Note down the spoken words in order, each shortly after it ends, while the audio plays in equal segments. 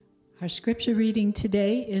Our scripture reading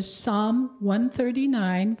today is Psalm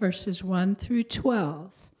 139, verses 1 through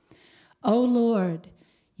 12. O Lord,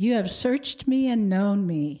 you have searched me and known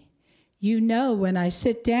me. You know when I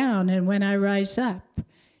sit down and when I rise up.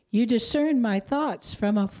 You discern my thoughts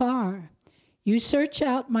from afar. You search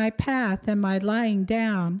out my path and my lying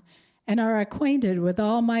down, and are acquainted with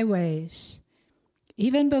all my ways.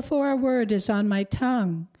 Even before a word is on my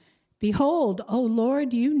tongue, behold, O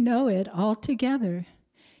Lord, you know it altogether.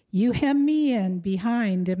 You hem me in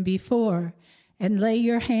behind and before, and lay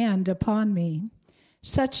your hand upon me.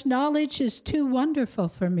 Such knowledge is too wonderful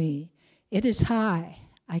for me. It is high.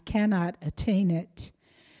 I cannot attain it.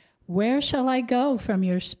 Where shall I go from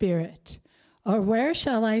your spirit? Or where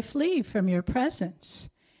shall I flee from your presence?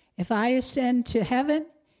 If I ascend to heaven,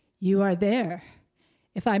 you are there.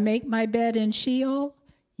 If I make my bed in Sheol,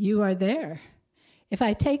 you are there. If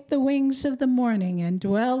I take the wings of the morning and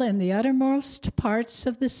dwell in the uttermost parts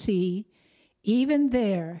of the sea, even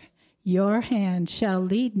there your hand shall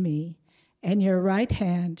lead me, and your right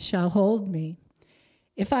hand shall hold me.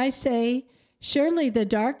 If I say, surely the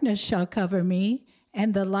darkness shall cover me,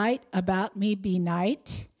 and the light about me be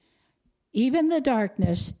night, even the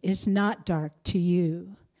darkness is not dark to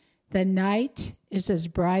you. The night is as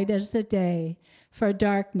bright as the day, for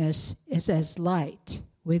darkness is as light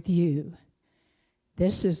with you.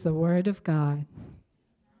 This is the word of God.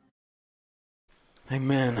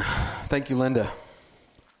 Amen. Thank you, Linda.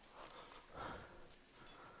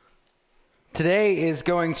 Today is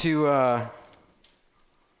going to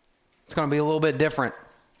it's going to be a little bit different.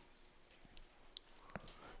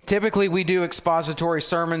 Typically, we do expository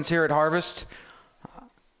sermons here at Harvest,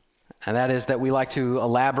 and that is that we like to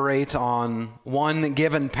elaborate on one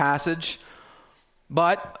given passage,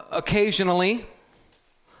 but occasionally,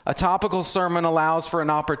 a topical sermon allows for an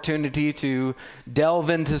opportunity to delve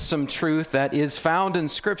into some truth that is found in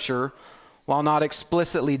Scripture while not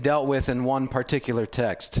explicitly dealt with in one particular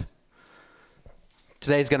text.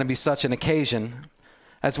 Today is going to be such an occasion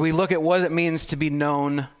as we look at what it means to be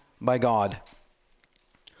known by God.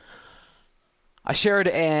 I shared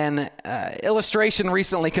an illustration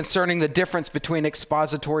recently concerning the difference between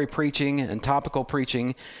expository preaching and topical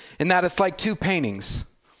preaching, in that it's like two paintings.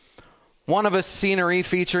 One of a scenery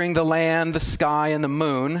featuring the land, the sky, and the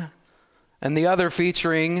moon, and the other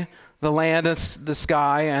featuring the land, the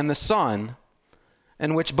sky, and the sun,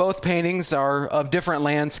 in which both paintings are of different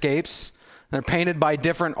landscapes. They're painted by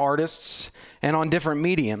different artists and on different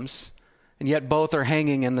mediums, and yet both are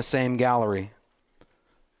hanging in the same gallery.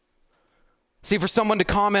 See, for someone to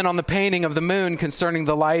comment on the painting of the moon concerning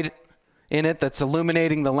the light in it that's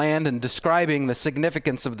illuminating the land and describing the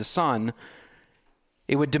significance of the sun,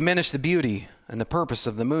 it would diminish the beauty and the purpose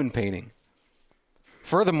of the moon painting.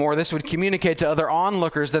 Furthermore, this would communicate to other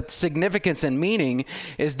onlookers that the significance and meaning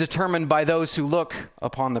is determined by those who look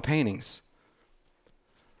upon the paintings.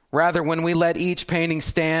 Rather, when we let each painting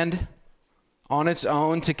stand on its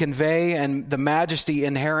own to convey and the majesty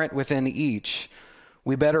inherent within each,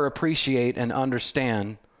 we better appreciate and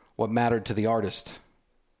understand what mattered to the artist.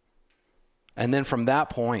 And then from that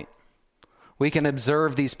point, we can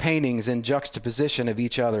observe these paintings in juxtaposition of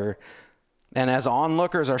each other. And as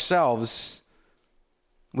onlookers ourselves,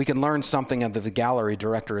 we can learn something of the gallery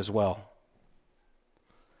director as well.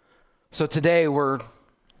 So today we're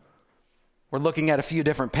looking at a few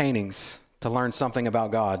different paintings to learn something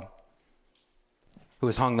about God, who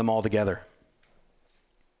has hung them all together.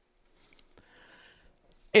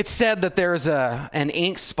 It's said that there's an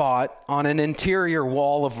ink spot on an interior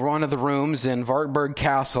wall of one of the rooms in Wartburg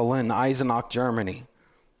Castle in Eisenach, Germany.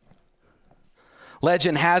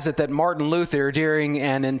 Legend has it that Martin Luther, during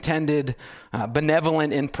an intended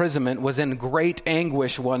benevolent imprisonment, was in great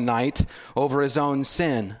anguish one night over his own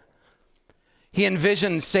sin. He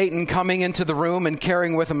envisioned Satan coming into the room and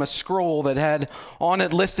carrying with him a scroll that had on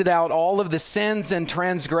it listed out all of the sins and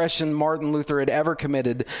transgression Martin Luther had ever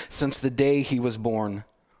committed since the day he was born.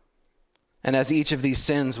 And as each of these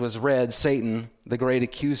sins was read, Satan, the great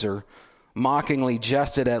accuser, mockingly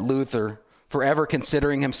jested at Luther for ever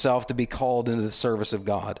considering himself to be called into the service of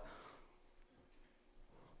God,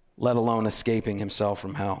 let alone escaping himself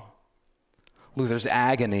from hell. Luther's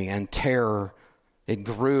agony and terror, it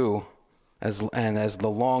grew as the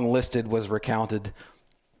long listed was recounted,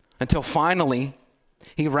 until finally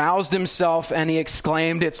he roused himself and he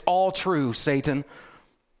exclaimed, "It's all true, Satan.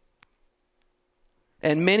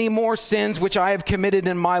 And many more sins which I have committed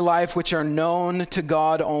in my life, which are known to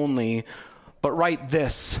God only. But write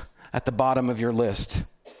this at the bottom of your list.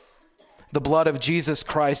 The blood of Jesus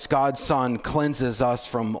Christ, God's Son, cleanses us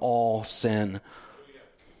from all sin."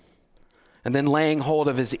 And then laying hold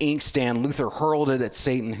of his inkstand, Luther hurled it at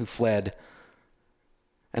Satan, who fled.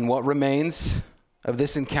 And what remains of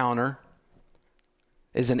this encounter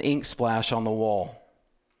is an ink splash on the wall.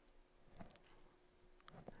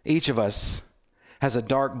 Each of us has a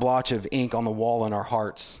dark blotch of ink on the wall in our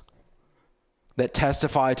hearts that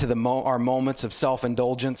testify to our moments of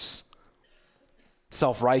self-indulgence,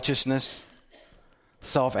 self-righteousness,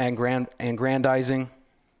 self-aggrandizing.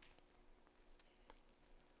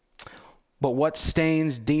 But what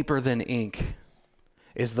stains deeper than ink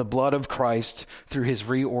is the blood of Christ through his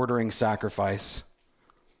reordering sacrifice,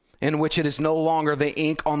 in which it is no longer the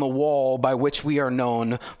ink on the wall by which we are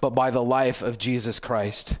known, but by the life of Jesus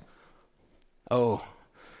Christ. Oh,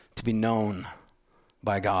 to be known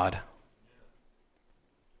by God.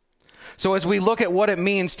 So as we look at what it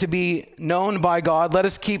means to be known by God, let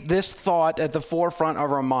us keep this thought at the forefront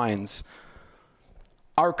of our minds.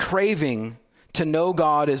 Our craving to know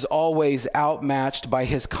God is always outmatched by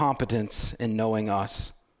his competence in knowing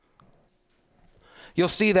us. You'll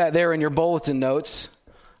see that there in your bulletin notes.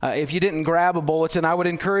 If you didn't grab a bulletin, I would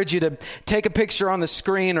encourage you to take a picture on the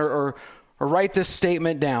screen or write this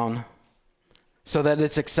statement down so that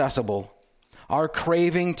it's accessible. Our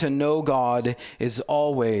craving to know God is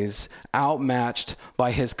always outmatched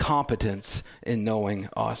by his competence in knowing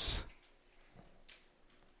us.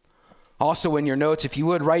 Also in your notes, if you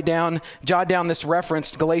would, jot down this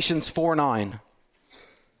reference, Galatians 4:9.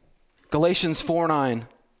 Galatians 4:9.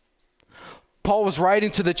 Paul was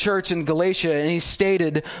writing to the church in Galatia, and he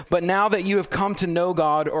stated, "But now that you have come to know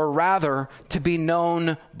God, or rather to be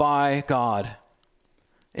known by God."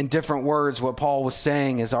 In different words, what Paul was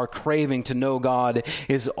saying is our craving to know God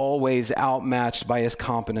is always outmatched by his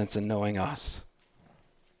competence in knowing us.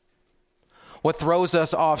 What throws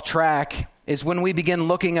us off track is when we begin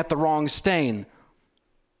looking at the wrong stain.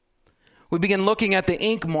 We begin looking at the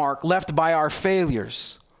ink mark left by our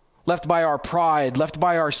failures, left by our pride, left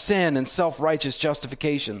by our sin and self-righteous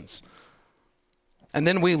justifications. And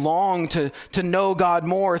then we long to know God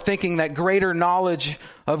more, thinking that greater knowledge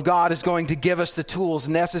of God is going to give us the tools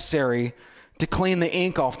necessary to clean the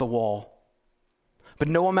ink off the wall. But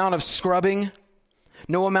no amount of scrubbing,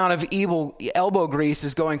 no amount of evil elbow grease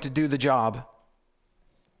is going to do the job.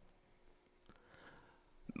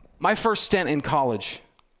 My first stint in college,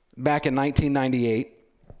 back in 1998,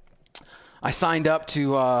 I signed up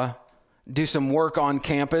to do some work on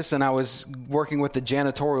campus, and I was working with the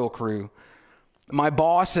janitorial crew. My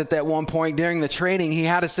boss at that one point during the training, he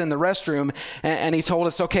had us in the restroom, and he told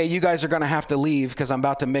us, "Okay, you guys are going to have to leave because I'm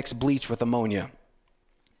about to mix bleach with ammonia."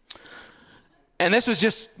 And this was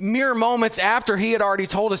just mere moments after he had already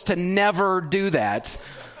told us to never do that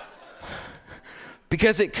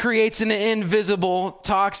because it creates an invisible,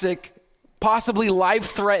 toxic, possibly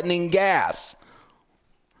life-threatening gas.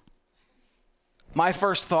 My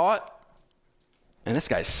first thought, and this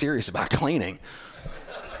guy's serious about cleaning.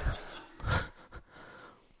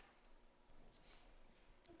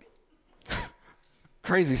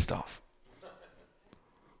 Crazy stuff.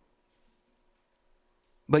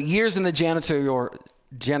 But years in the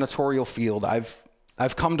janitorial field,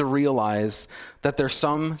 I've come to realize that there's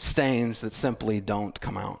some stains that simply don't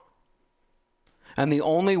come out. And the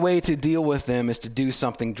only way to deal with them is to do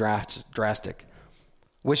something drastic,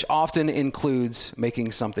 which often includes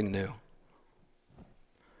making something new.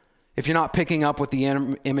 If you're not picking up with the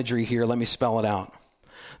imagery here, let me spell it out.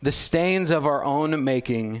 The stains of our own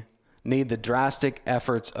making need the drastic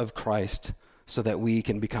efforts of Christ so that we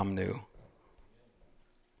can become new.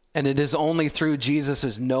 And it is only through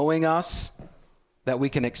Jesus' knowing us that we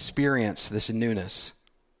can experience this newness.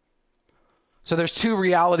 So there's two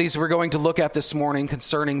realities we're going to look at this morning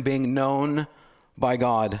concerning being known by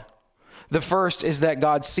God. The first is that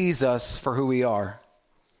God sees us for who we are.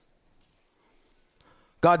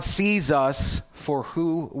 God sees us for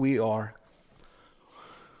who we are.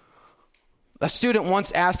 A student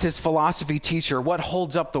once asked his philosophy teacher, "What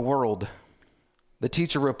holds up the world?" The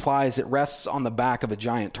teacher replies, "It rests on the back of a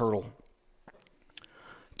giant turtle."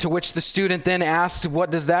 To which the student then asked,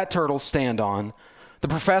 "What does that turtle stand on?" The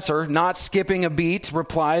professor, not skipping a beat,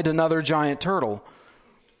 replied, "Another giant turtle."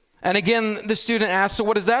 And again, the student asked, "So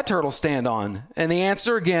what does that turtle stand on?" And the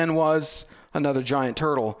answer again was, "Another giant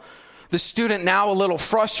turtle." The student, now a little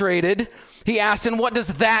frustrated, he asked, "And what does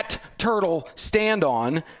that turtle stand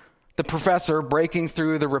on?" The professor, breaking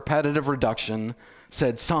through the repetitive reduction,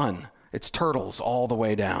 said, "Son, it's turtles all the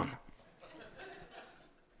way down."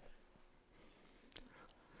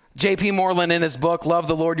 J.P. Moreland, in his book, Love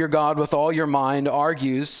the Lord Your God with All Your Mind,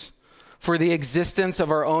 argues for the existence of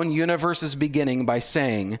our own universe's beginning by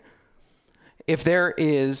saying, if there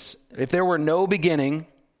were no beginning,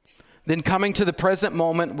 then coming to the present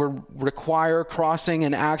moment would require crossing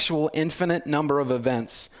an actual infinite number of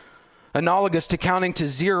events, analogous to counting to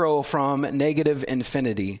zero from negative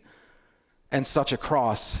infinity, and such a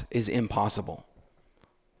cross is impossible.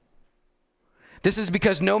 This is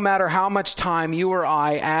because no matter how much time you or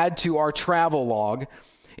I add to our travel log,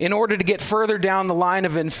 in order to get further down the line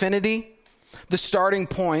of infinity, the starting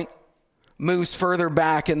point moves further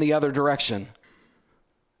back in the other direction.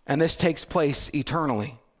 And this takes place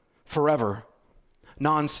eternally, forever,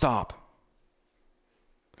 nonstop.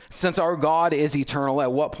 Since our God is eternal,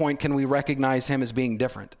 at what point can we recognize him as being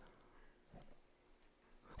different?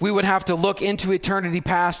 We would have to look into eternity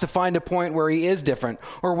past to find a point where he is different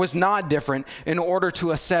or was not different in order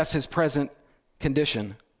to assess his present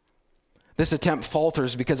condition. This attempt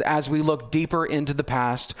falters because as we look deeper into the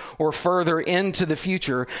past or further into the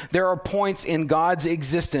future, there are points in God's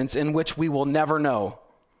existence in which we will never know,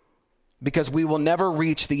 because we will never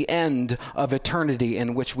reach the end of eternity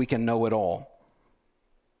in which we can know it all.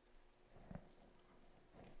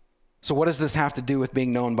 So what does this have to do with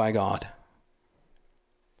being known by God?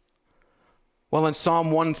 Well, in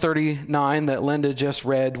Psalm 139 that Linda just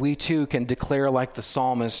read, we too can declare like the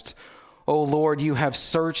psalmist, "O Lord, you have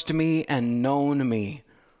searched me and known me.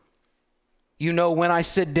 You know when I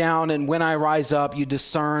sit down and when I rise up, you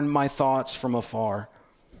discern my thoughts from afar."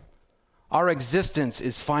 Our existence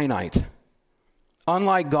is finite,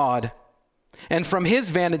 unlike God. And from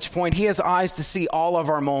his vantage point, he has eyes to see all of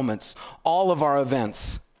our moments, all of our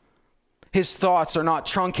events. His thoughts are not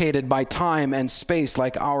truncated by time and space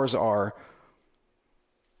like ours are.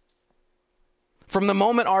 From the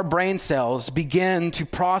moment our brain cells begin to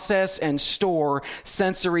process and store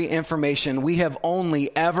sensory information, we have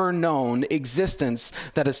only ever known existence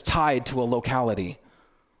that is tied to a locality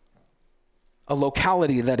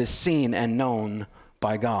that is seen and known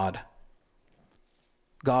by God.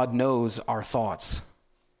 God knows our thoughts.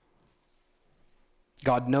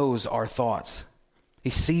 God knows our thoughts. He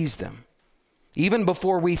sees them. Even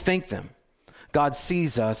before we think them, God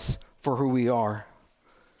sees us for who we are.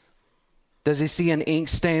 Does he see an ink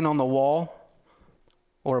stain on the wall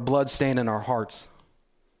or a blood stain in our hearts?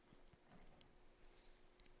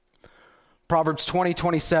 Proverbs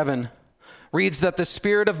 20:27 reads that the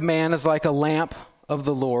spirit of man is like a lamp of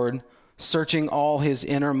the Lord, searching all his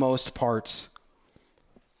innermost parts.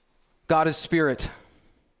 God is spirit.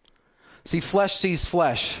 See, flesh sees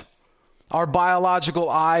flesh. Our biological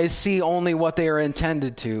eyes see only what they are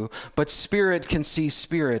intended to, but spirit can see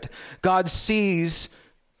spirit. God sees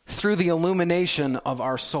through the illumination of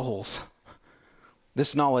our souls.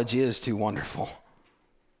 This knowledge is too wonderful.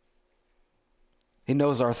 He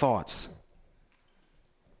knows our thoughts.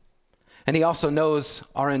 And he also knows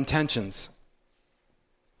our intentions.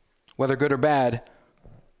 Whether good or bad,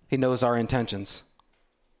 he knows our intentions.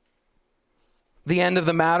 The end of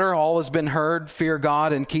the matter, all has been heard. Fear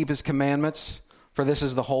God and keep his commandments, for this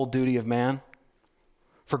is the whole duty of man.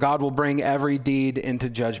 For God will bring every deed into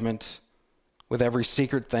judgment with every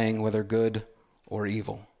secret thing, whether good or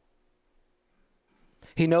evil.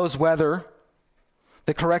 He knows whether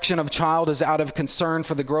the correction of a child is out of concern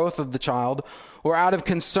for the growth of the child or out of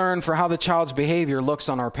concern for how the child's behavior looks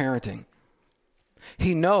on our parenting.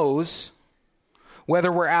 He knows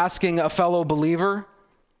whether we're asking a fellow believer,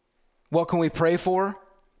 what can we pray for,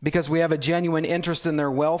 because we have a genuine interest in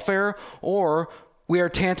their welfare, or we are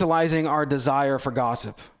tantalizing our desire for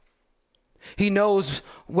gossip. He knows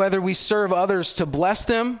whether we serve others to bless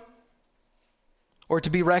them or to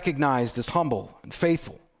be recognized as humble and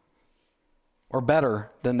faithful, or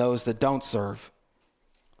better than those that don't serve.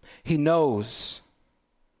 He knows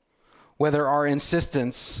whether our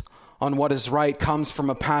insistence on what is right comes from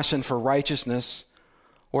a passion for righteousness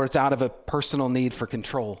or it's out of a personal need for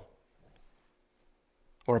control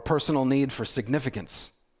or a personal need for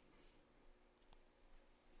significance.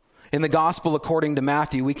 In the gospel according to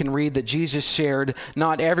Matthew, we can read that Jesus shared,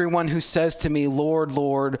 "Not everyone who says to me, 'Lord,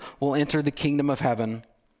 Lord,' will enter the kingdom of heaven,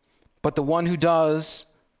 but the one who does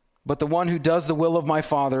the will of my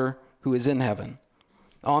Father who is in heaven.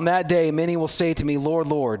 On that day, many will say to me, 'Lord,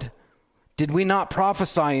 Lord, did we not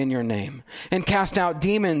prophesy in your name and cast out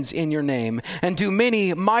demons in your name and do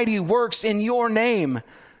many mighty works in your name?'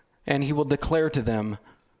 And he will declare to them,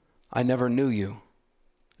 'I never knew you.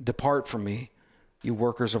 Depart from me, you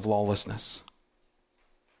workers of lawlessness.'"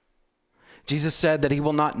 Jesus said that he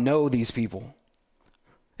will not know these people,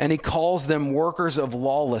 and he calls them workers of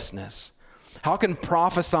lawlessness. How can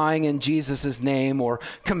prophesying in Jesus' name or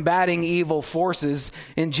combating evil forces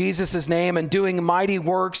in Jesus' name and doing mighty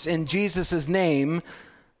works in Jesus' name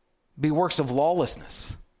be works of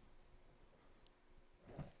lawlessness?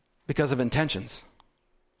 Because of intentions.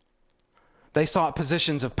 They sought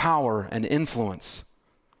positions of power and influence.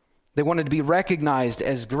 They wanted to be recognized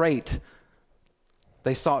as great.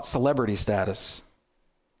 They sought celebrity status.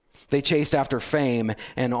 They chased after fame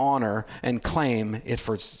and honor and claim it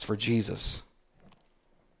for Jesus.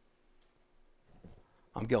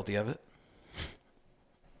 I'm guilty of it.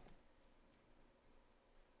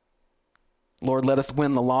 Lord, let us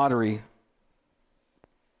win the lottery,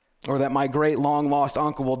 or that my great long-lost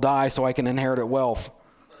uncle will die so I can inherit wealth.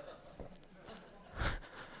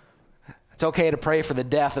 It's okay to pray for the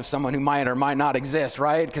death of someone who might or might not exist,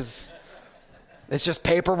 right? Because it's just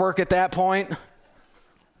paperwork at that point.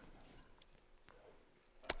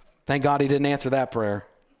 Thank God he didn't answer that prayer.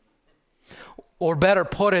 Or better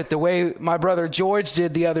put it the way my brother George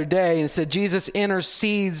did the other day, and said, Jesus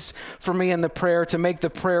intercedes for me in the prayer to make the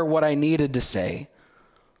prayer what I needed to say.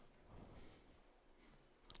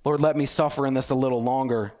 Lord, let me suffer in this a little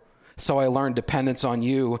longer so I learn dependence on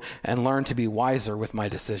you and learn to be wiser with my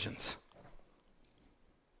decisions.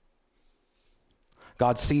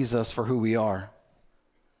 God sees us for who we are.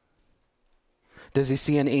 Does he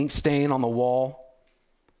see an ink stain on the wall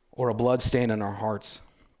or a blood stain in our hearts?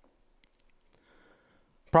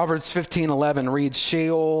 Proverbs 15:11 reads,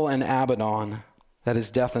 Sheol and Abaddon, that is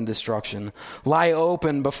death and destruction, lie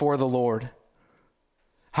open before the Lord.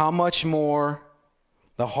 How much more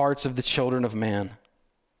the hearts of the children of man?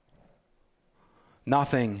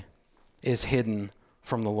 Nothing is hidden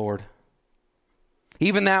from the Lord.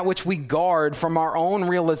 Even that which we guard from our own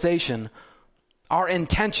realization, our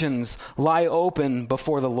intentions lie open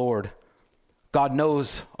before the Lord. God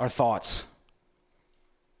knows our thoughts.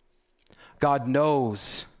 God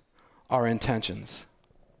knows our intentions.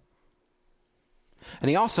 And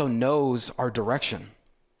he also knows our direction.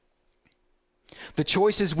 The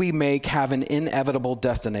choices we make have an inevitable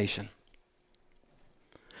destination.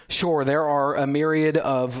 Sure, there are a myriad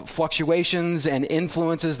of fluctuations and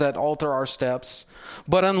influences that alter our steps,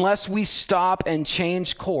 but unless we stop and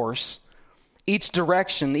change course, each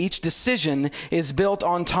direction, each decision is built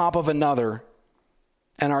on top of another,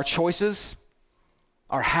 and our choices,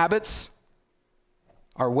 our habits,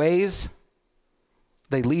 our ways,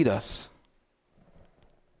 they lead us.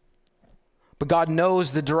 But God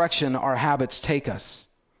knows the direction our habits take us.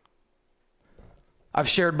 I've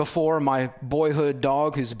shared before my boyhood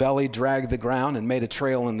dog whose belly dragged the ground and made a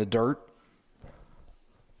trail in the dirt.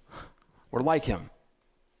 We're like him.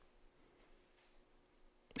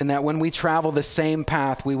 And that when we travel the same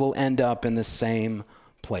path, we will end up in the same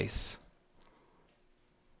place.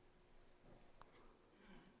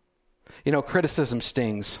 You know, criticism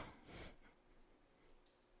stings.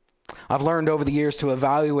 I've learned over the years to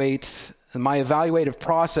evaluate my evaluative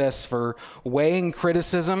process for weighing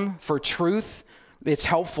criticism for truth. It's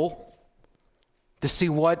helpful to see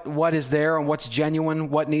what is there and what's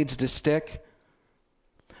genuine, what needs to stick.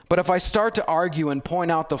 But if I start to argue and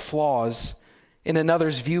point out the flaws in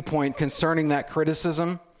another's viewpoint concerning that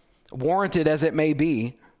criticism, warranted as it may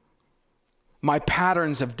be, my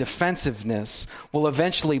patterns of defensiveness will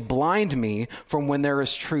eventually blind me from when there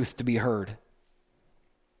is truth to be heard.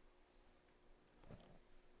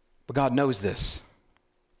 But God knows this.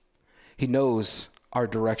 He knows our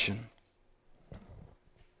direction.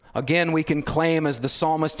 Again, we can claim, as the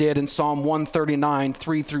psalmist did in Psalm 139,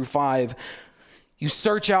 3-5, you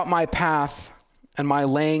search out my path and my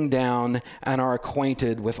laying down and are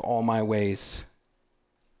acquainted with all my ways.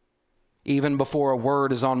 Even before a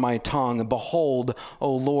word is on my tongue, behold,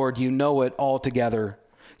 O Lord, you know it altogether.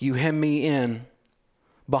 You hem me in,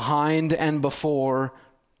 behind and before,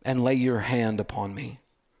 and lay your hand upon me.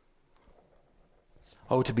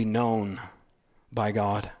 Oh, to be known by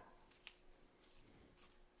God.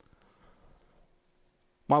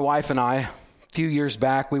 My wife and I, a few years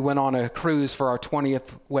back, we went on a cruise for our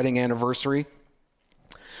 20th wedding anniversary.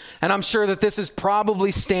 And I'm sure that this is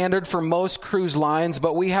probably standard for most cruise lines,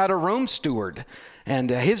 but we had a room steward. And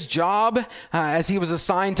his job, as he was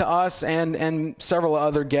assigned to us and several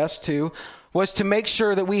other guests too, was to make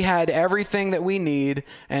sure that we had everything that we need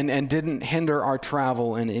and didn't hinder our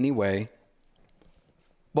travel in any way.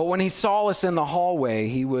 But when he saw us in the hallway,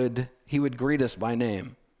 he would greet us by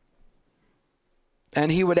name. And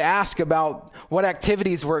he would ask about what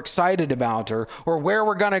activities we're excited about or where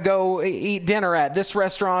we're going to go eat dinner at this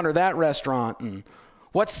restaurant or that restaurant. And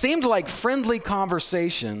what seemed like friendly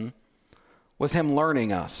conversation was him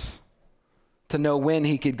learning us to know when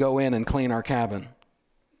he could go in and clean our cabin.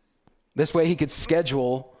 This way he could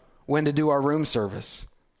schedule when to do our room service.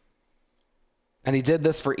 And he did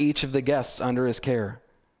this for each of the guests under his care.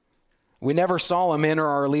 We never saw him enter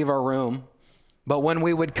or leave our room, but when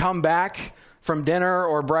we would come back from dinner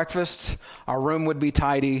or breakfast, our room would be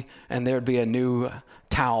tidy and there'd be a new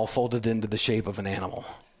towel folded into the shape of an animal.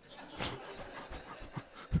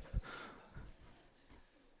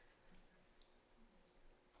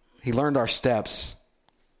 He learned our steps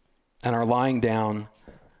and our lying down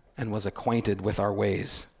and was acquainted with our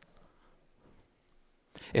ways.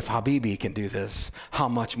 If Habibi can do this, how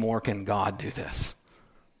much more can God do this?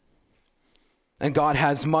 And God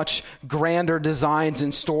has much grander designs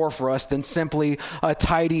in store for us than simply a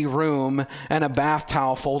tidy room and a bath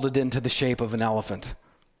towel folded into the shape of an elephant.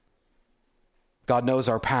 God knows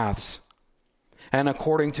our paths, and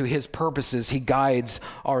according to his purposes, he guides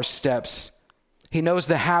our steps. He knows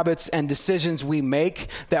the habits and decisions we make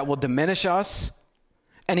that will diminish us,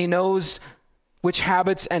 and he knows which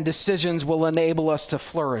habits and decisions will enable us to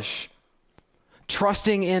flourish.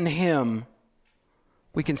 Trusting in him,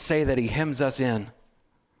 we can say that he hems us in,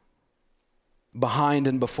 behind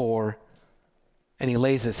and before, and he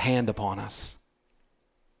lays his hand upon us.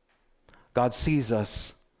 God sees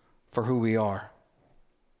us for who we are.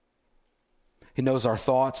 He knows our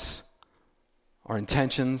thoughts, our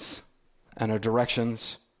intentions, and our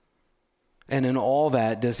directions. And in all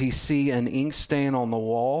that, does he see an ink stain on the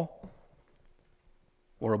wall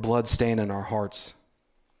or a blood stain in our hearts?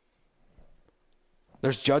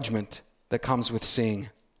 There's judgment that comes with seeing.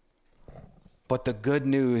 But the good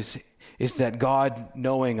news is that God,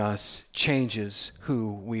 knowing us, changes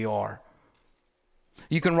who we are.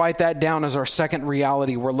 You can write that down as our second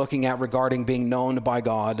reality we're looking at regarding being known by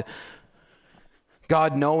God.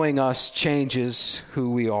 God, knowing us, changes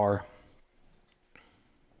who we are.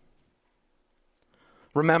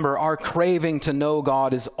 Remember, our craving to know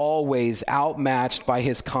God is always outmatched by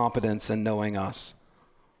his competence in knowing us.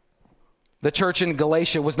 The church in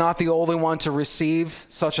Galatia was not the only one to receive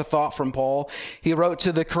such a thought from Paul. He wrote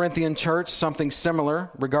to the Corinthian church something similar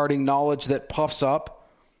regarding knowledge that puffs up.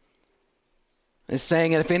 It's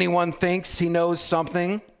saying, if anyone thinks he knows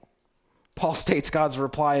something, Paul states God's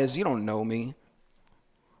reply is, you don't know me.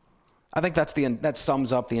 I think that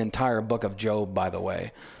sums up the entire book of Job, by the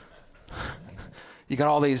way. You got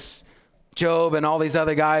all these Job and all these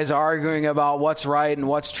other guys arguing about what's right and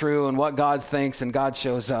what's true and what God thinks, and God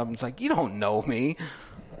shows up and it's like, you don't know me.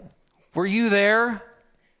 Were you there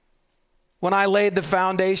when I laid the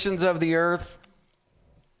foundations of the earth?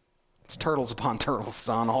 It's turtles upon turtles,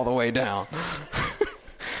 son, all the way down.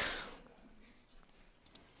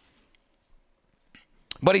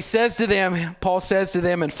 But he says to them, Paul says to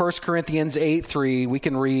them in 1 Corinthians 8:3, we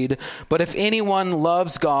can read, but if anyone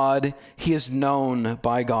loves God, he is known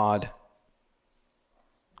by God.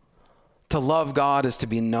 To love God is to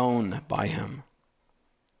be known by him.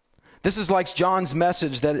 This is like John's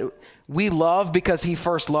message that we love because he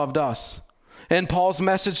first loved us. And Paul's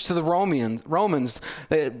message to the Romans,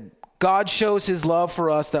 that God shows his love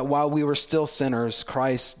for us that while we were still sinners,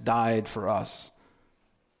 Christ died for us.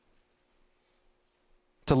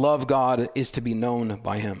 To love God is to be known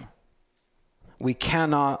by him. We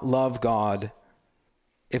cannot love God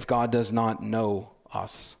if God does not know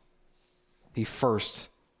us. He first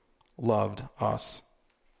loved us.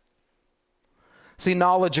 See,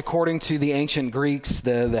 knowledge, according to the ancient Greeks,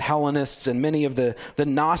 the Hellenists, and many of the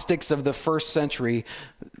Gnostics of the first century,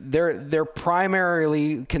 they're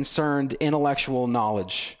primarily concerned intellectual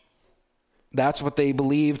knowledge. That's what they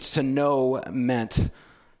believed to know meant,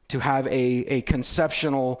 to have a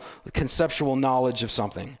conceptual knowledge of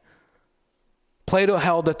something. Plato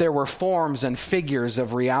held that there were forms and figures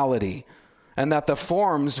of reality, and that the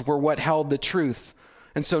forms were what held the truth.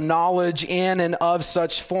 And so knowledge in and of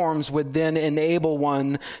such forms would then enable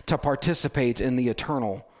one to participate in the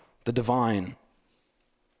eternal, the divine.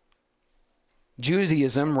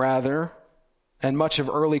 Judaism, rather, and much of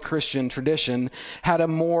early Christian tradition, had a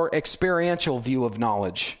more experiential view of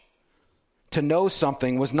knowledge. To know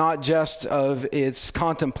something was not just of its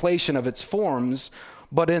contemplation of its forms,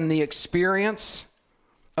 but in the experience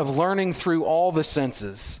of learning through all the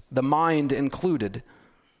senses, the mind included.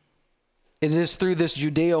 It is through this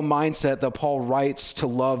Judeo mindset that Paul writes, to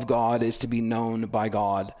love God is to be known by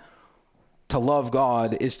God. To love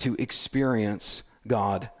God is to experience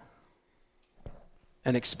God.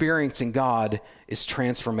 And experiencing God is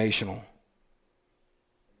transformational.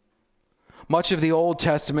 Much of the Old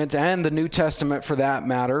Testament, and the New Testament for that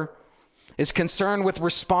matter, is concerned with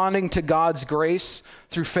responding to God's grace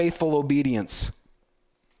through faithful obedience.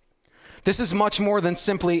 This is much more than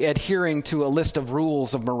simply adhering to a list of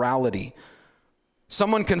rules of morality.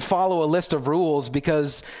 Someone can follow a list of rules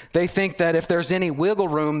because they think that if there's any wiggle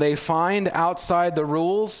room they find outside the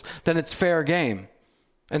rules, then it's fair game.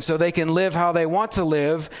 And so they can live how they want to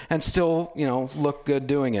live and still, look good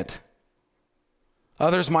doing it.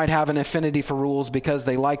 Others might have an affinity for rules because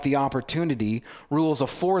they like the opportunity rules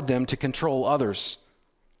afford them to control others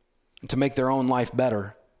and to make their own life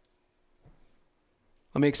better.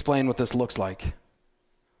 Let me explain what this looks like.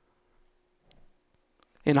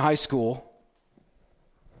 In high school,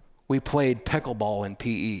 we played pickleball in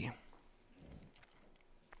PE.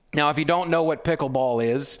 Now, if you don't know what pickleball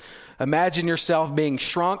is, imagine yourself being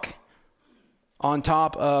shrunk on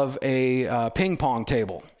top of a ping pong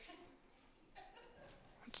table.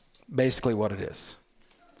 That's basically what it is.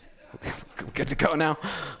 Good to go now?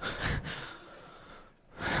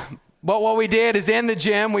 But what we did is in the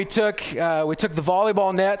gym, we took the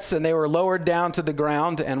volleyball nets, and they were lowered down to the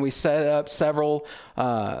ground, and we set up several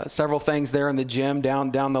things there in the gym,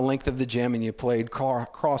 down the length of the gym, and you played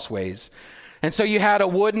crossways. And so you had a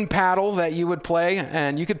wooden paddle that you would play,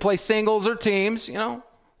 and you could play singles or teams,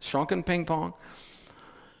 shrunken ping pong.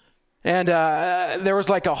 And there was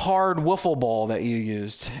like a hard wiffle ball that you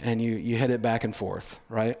used, and you hit it back and forth,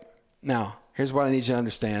 right? Now, here's what I need you to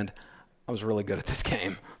understand. I was really good at this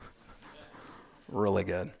game. Really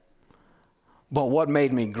good. But what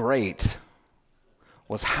made me great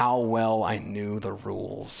was how well I knew the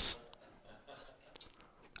rules.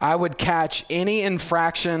 I would catch any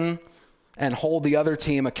infraction and hold the other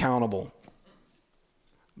team accountable,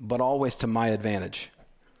 but always to my advantage.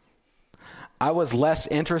 I was less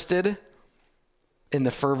interested in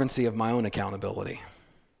the fervency of my own accountability.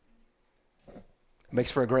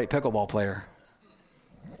 Makes for a great pickleball player,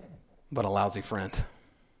 but a lousy friend.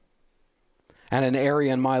 And an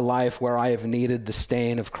area in my life where I have needed the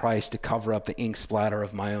stain of Christ to cover up the ink splatter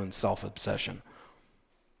of my own self-obsession.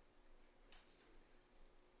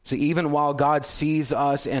 See, even while God sees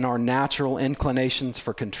us in our natural inclinations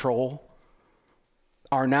for control,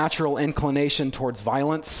 our natural inclination towards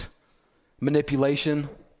violence, manipulation,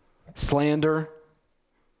 slander,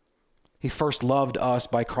 he first loved us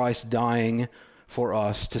by Christ dying for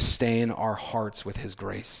us to stain our hearts with his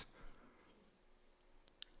grace.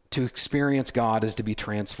 To experience God is to be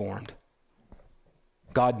transformed.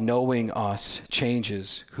 God knowing us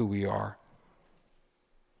changes who we are.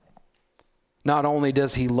 Not only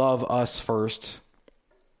does he love us first,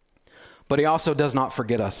 but he also does not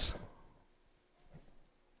forget us.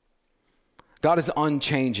 God is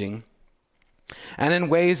unchanging, and in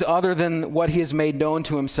ways other than what he has made known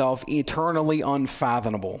to himself, eternally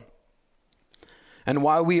unfathomable. And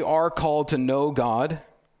while we are called to know God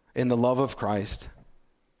in the love of Christ,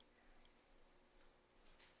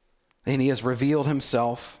 and he has revealed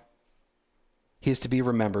himself, he is to be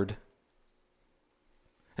remembered.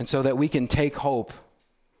 And so that we can take hope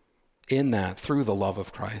in that through the love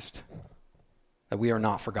of Christ, that we are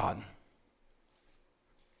not forgotten.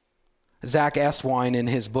 Zach Eswine, in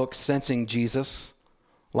his book, Sensing Jesus,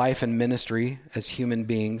 Life and Ministry as Human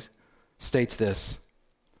Beings, states this: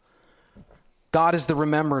 God is the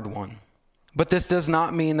remembered one, but this does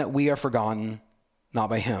not mean that we are forgotten, not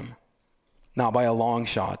by him, not by a long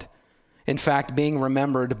shot. In fact, being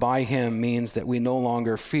remembered by him means that we no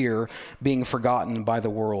longer fear being forgotten by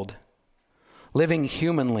the world. Living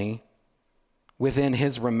humanly within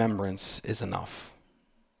his remembrance is enough.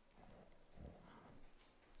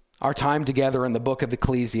 Our time together in the book of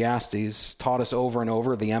Ecclesiastes taught us over and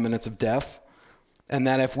over the imminence of death, and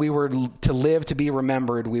that if we were to live to be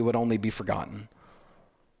remembered, we would only be forgotten.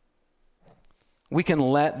 We can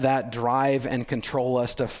let that drive and control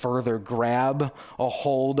us to further grab a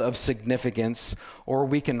hold of significance, or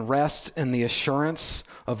we can rest in the assurance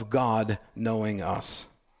of God knowing us.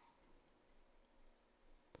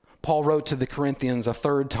 Paul wrote to the Corinthians a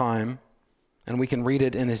third time, and we can read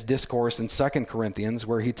it in his discourse in 2 Corinthians,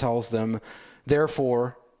 where he tells them,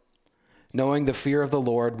 "Therefore, knowing the fear of the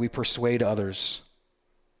Lord, we persuade others.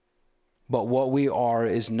 But what we are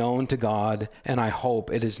is known to God, and I hope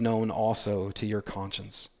it is known also to your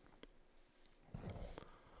conscience."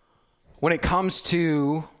 When it comes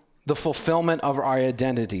to the fulfillment of our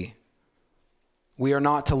identity, we are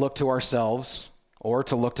not to look to ourselves or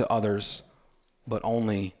to look to others, but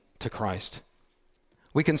only to Christ.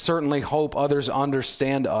 We can certainly hope others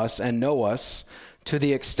understand us and know us to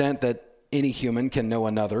the extent that any human can know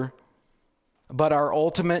another. But our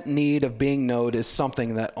ultimate need of being known is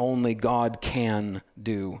something that only God can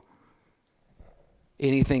do.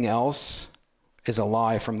 Anything else is a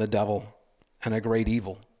lie from the devil and a great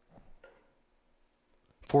evil.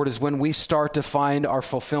 For it is when we start to find our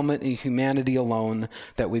fulfillment in humanity alone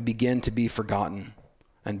that we begin to be forgotten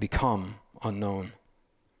and become unknown.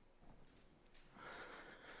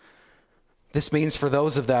 This means for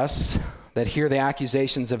those of us that hear the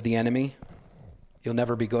accusations of the enemy, you'll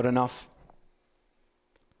never be good enough,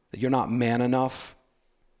 that you're not man enough,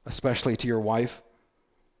 especially to your wife,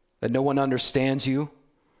 that no one understands you,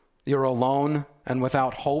 you're alone and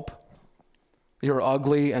without hope, you're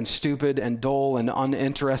ugly and stupid and dull and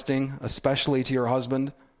uninteresting, especially to your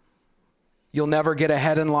husband. You'll never get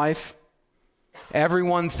ahead in life.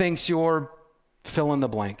 Everyone thinks you're fill in the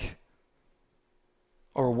blank.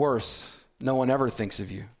 Or worse, no one ever thinks of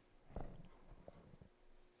you.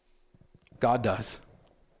 God does.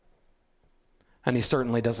 And he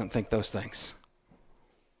certainly doesn't think those things.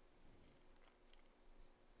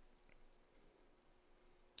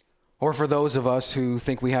 Or for those of us who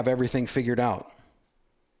think we have everything figured out.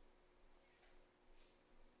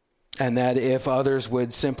 And that if others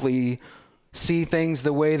would simply see things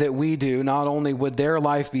the way that we do, not only would their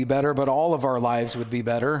life be better, but all of our lives would be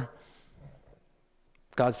better.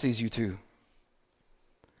 God sees you too.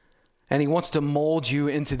 And he wants to mold you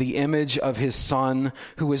into the image of his Son,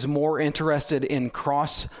 who is more interested in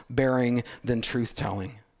cross-bearing than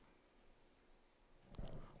truth-telling.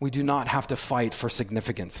 We do not have to fight for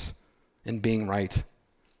significance in being right.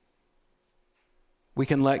 We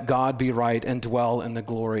can let God be right and dwell in the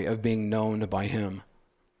glory of being known by him.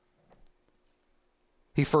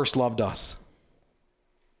 He first loved us.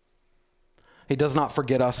 He does not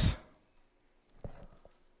forget us.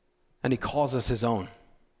 And he calls us his own.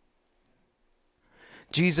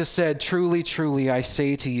 Jesus said, "Truly, truly, I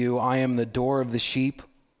say to you, I am the door of the sheep.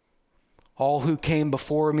 All who came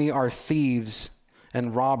before me are thieves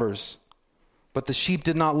and robbers, but the sheep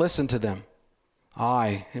did not listen to them.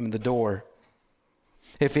 I am the door.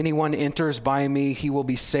 If anyone enters by me, he will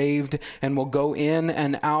be saved and will go in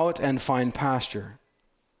and out and find pasture.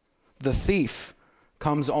 The thief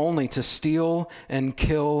comes only to steal and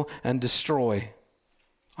kill and destroy.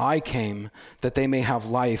 I came that they may have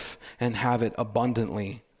life and have it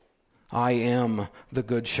abundantly. I am the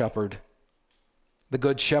good shepherd. The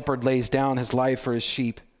good shepherd lays down his life for his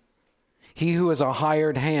sheep. He who is a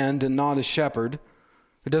hired hand and not a shepherd,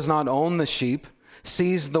 who does not own the sheep,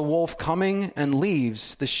 sees the wolf coming and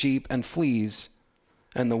leaves the sheep and flees,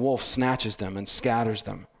 and the wolf snatches them and scatters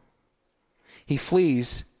them. He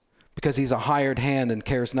flees because he's a hired hand and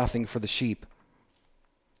cares nothing for the sheep.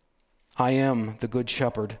 I am the good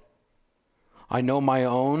shepherd. I know my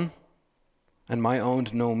own, and my own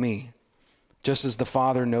know me, just as the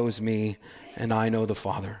Father knows me, and I know the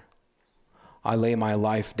Father. I lay my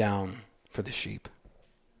life down for the sheep."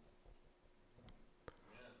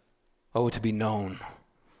 Oh, to be known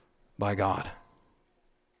by God.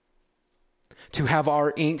 To have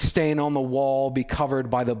our ink stain on the wall be covered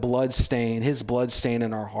by the blood stain, his blood stain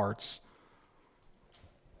in our hearts.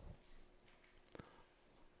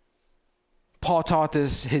 Paul taught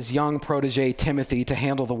his young protege, Timothy, to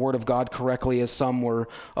handle the word of God correctly as some were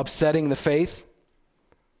upsetting the faith.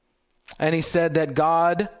 And he said that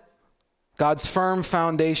God's firm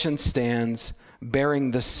foundation stands,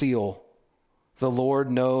 bearing the seal. The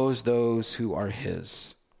Lord knows those who are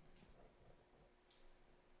his.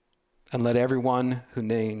 And let everyone who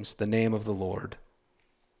names the name of the Lord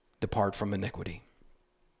depart from iniquity.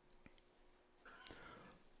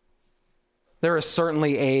 There is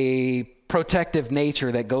certainly a protective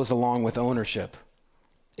nature that goes along with ownership.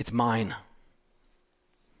 It's mine.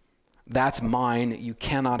 That's mine. You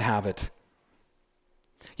cannot have it.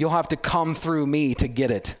 You'll have to come through me to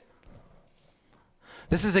get it.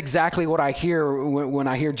 This is exactly what I hear when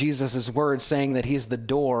I hear Jesus' words saying that he's the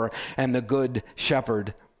door and the good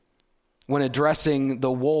shepherd. When addressing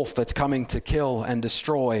the wolf that's coming to kill and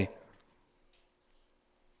destroy. He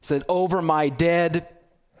said, "Over my dead,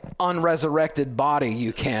 unresurrected body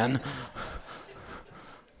you can."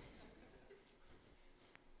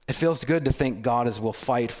 It feels good to think God will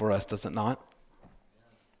fight for us, does it not?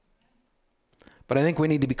 But I think we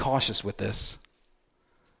need to be cautious with this.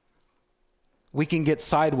 We can get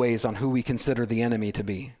sideways on who we consider the enemy to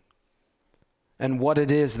be and what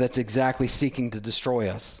it is that's exactly seeking to destroy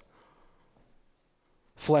us.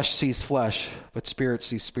 Flesh sees flesh, but spirit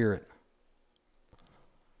sees spirit.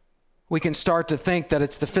 We can start to think that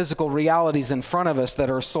it's the physical realities in front of us that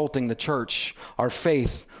are assaulting the church, our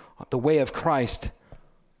faith, the way of Christ.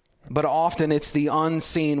 But often it's the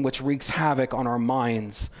unseen which wreaks havoc on our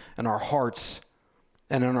minds and our hearts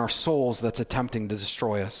and in our souls that's attempting to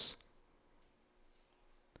destroy us.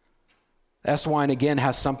 Eswine again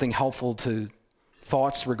has something helpful to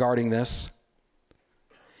thoughts regarding this.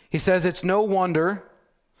 He says, "It's no wonder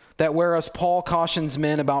that whereas Paul cautions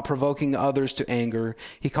men about provoking others to anger,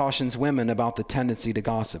 he cautions women about the tendency to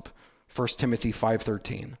gossip." 1 Timothy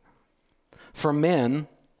 5:13. For men,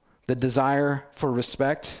 the desire for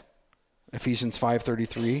respect, Ephesians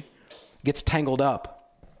 5:33, gets tangled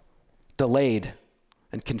up, delayed,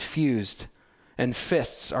 and confused, and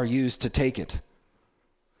fists are used to take it.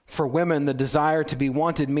 For women, the desire to be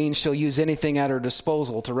wanted means she'll use anything at her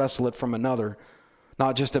disposal to wrestle it from another.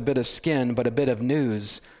 Not just a bit of skin, but a bit of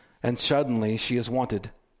news, and suddenly she is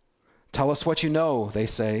wanted. Tell us what you know, they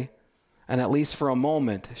say, and at least for a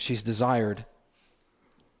moment she's desired.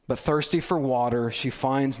 But thirsty for water, she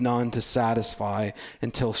finds none to satisfy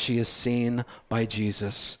until she is seen by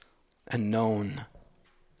Jesus and known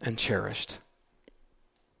and cherished.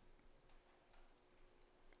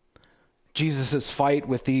 Jesus' fight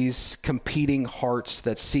with these competing hearts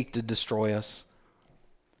that seek to destroy us.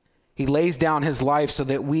 He lays down his life so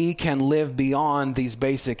that we can live beyond these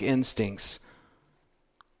basic instincts.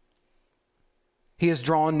 He is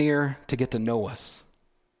drawn near to get to know us.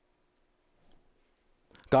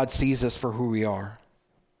 God sees us for who we are.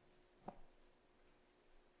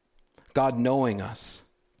 God knowing us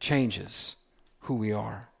changes who we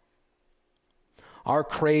are. Our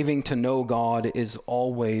craving to know God is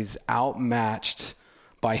always outmatched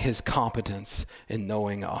by his competence in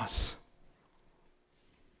knowing us.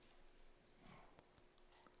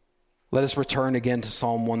 Let us return again to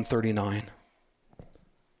Psalm 139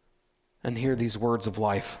 and hear these words of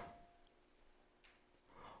life.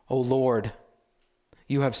 O Lord,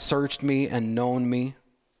 you have searched me and known me.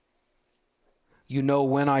 You know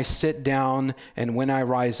when I sit down and when I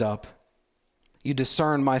rise up. You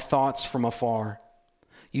discern my thoughts from afar.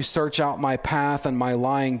 You search out my path and my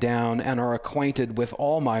lying down and are acquainted with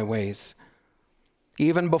all my ways.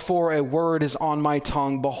 Even before a word is on my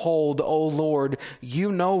tongue, behold, O Lord, you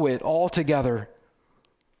know it altogether.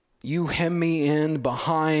 You hem me in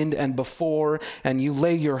behind and before, and you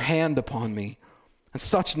lay your hand upon me. And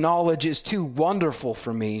such knowledge is too wonderful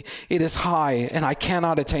for me. It is high, and I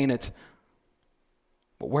cannot attain it.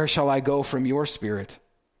 But where shall I go from your spirit?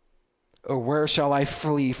 Or where shall I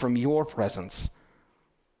flee from your presence?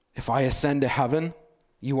 If I ascend to heaven,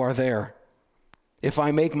 you are there. If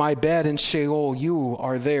I make my bed in Sheol, you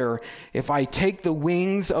are there. If I take the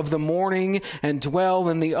wings of the morning and dwell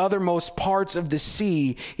in the uttermost parts of the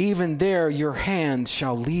sea, even there your hand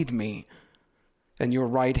shall lead me, and your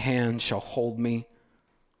right hand shall hold me.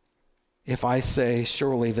 If I say,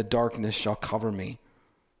 surely the darkness shall cover me,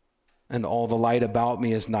 and all the light about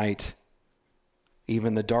me is night,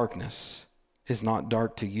 even the darkness is not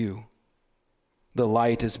dark to you. The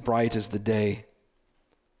light is bright as the day,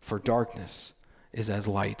 for darkness is as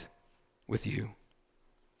light with you.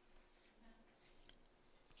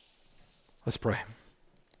 Let's pray.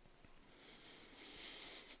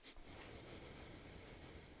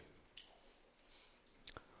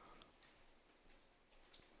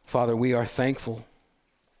 Father, we are thankful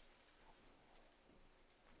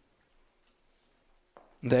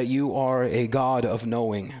that you are a God of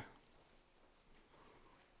knowing,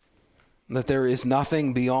 that there is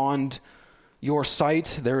nothing beyond your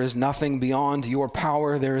sight, there is nothing beyond your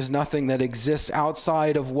power, there is nothing that exists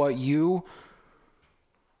outside of what you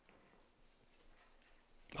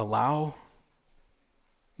allow,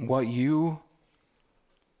 what you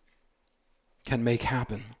can make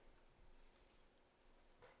happen.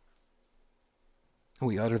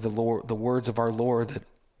 We utter the words of our Lord that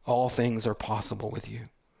all things are possible with you.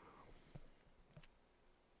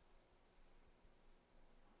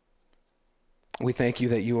 We thank you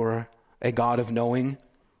that you are a God of knowing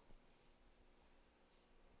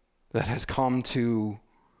that has come to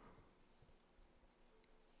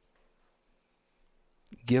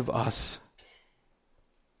give us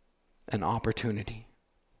an opportunity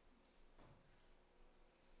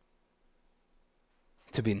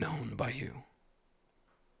to be known by you,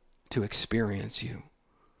 to experience you.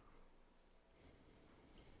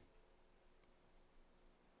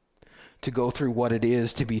 To go through what it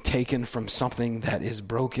is to be taken from something that is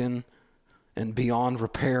broken and beyond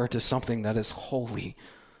repair to something that is holy.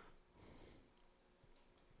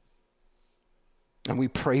 And we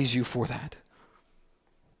praise you for that.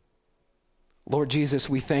 Lord Jesus,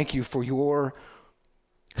 we thank you for your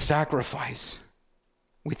sacrifice.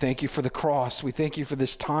 We thank you for the cross. We thank you for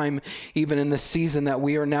this time, even in the season that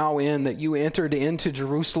we are now in, that you entered into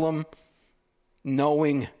Jerusalem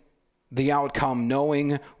knowing the outcome,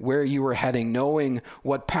 knowing where you were heading, knowing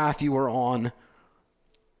what path you were on. It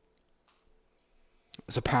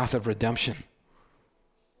was a path of redemption.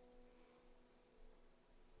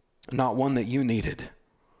 Not one that you needed,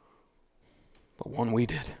 but one we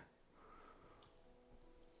did.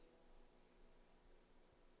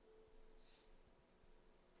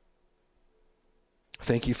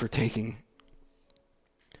 Thank you for taking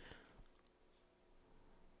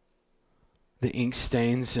the ink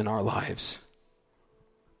stains in our lives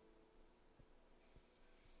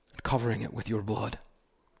and covering it with your blood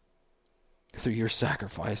through your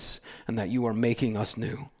sacrifice, and that you are making us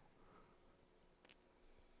new.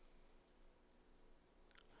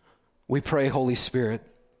 We pray, Holy Spirit,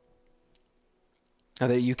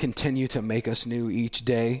 that you continue to make us new each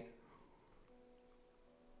day.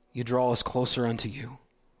 You draw us closer unto you.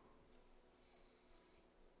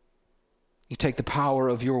 You take the power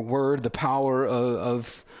of your word, the power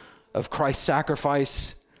of Christ's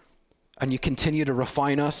sacrifice, and you continue to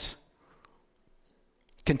refine us.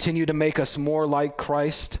 Continue to make us more like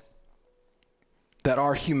Christ, that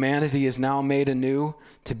our humanity is now made anew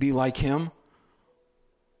to be like him,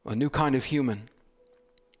 a new kind of human.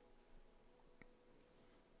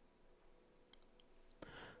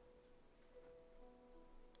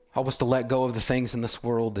 Help us to let go of the things in this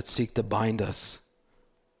world that seek to bind us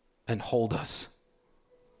and hold us.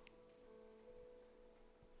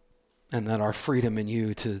 And that our freedom in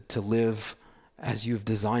you to live as you've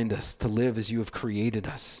designed us, to live as you have created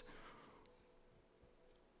us.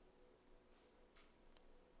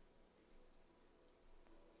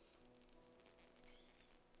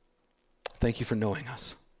 Thank you for knowing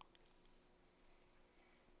us.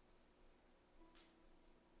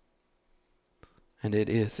 And it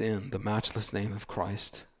is in the matchless name of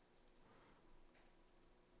Christ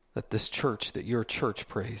that this church, that your church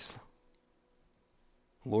prays,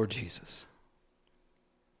 Lord Jesus.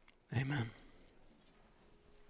 Amen.